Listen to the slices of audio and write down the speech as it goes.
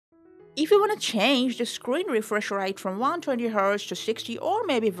If you want to change the screen refresh rate from 120Hz to 60 or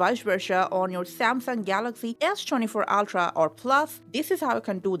maybe vice versa on your Samsung Galaxy S24 Ultra or Plus, this is how you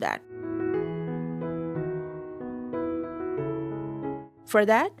can do that. For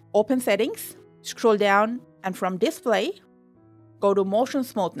that, open Settings, scroll down, and from Display, go to Motion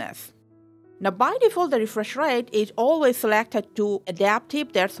Smoothness. Now by default, the refresh rate is always selected to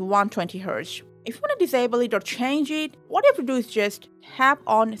Adaptive, that's 120Hz. If you want to disable it or change it, what you have to do is just tap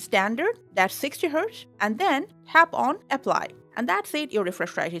on Standard, that's 60Hz, and then tap on Apply. And that's it, your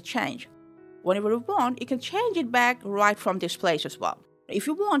refresh rate is changed. Whenever you want, you can change it back right from this place as well. If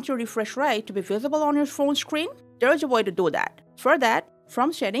you want your refresh rate to be visible on your phone screen, there is a way to do that. For that,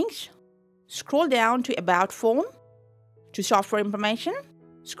 from Settings, scroll down to About Phone, to Software Information,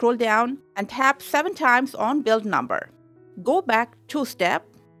 scroll down and tap 7 times on Build Number. Go back 2 steps,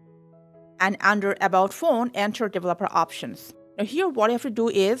 and under About Phone, enter Developer Options. Now here what you have to do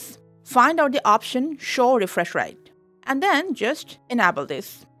is find out the option Show Refresh Rate, and then just enable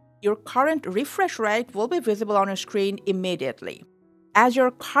this. Your current refresh rate will be visible on your screen immediately. As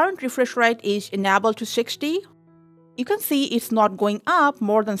your current refresh rate is enabled to 60, you can see it's not going up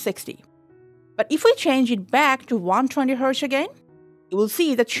more than 60. But if we change it back to 120Hz again, you will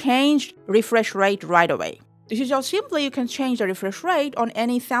see the changed refresh rate right away. This is how simply you can change the refresh rate on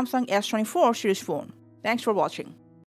any Samsung S24 series phone. Thanks for watching.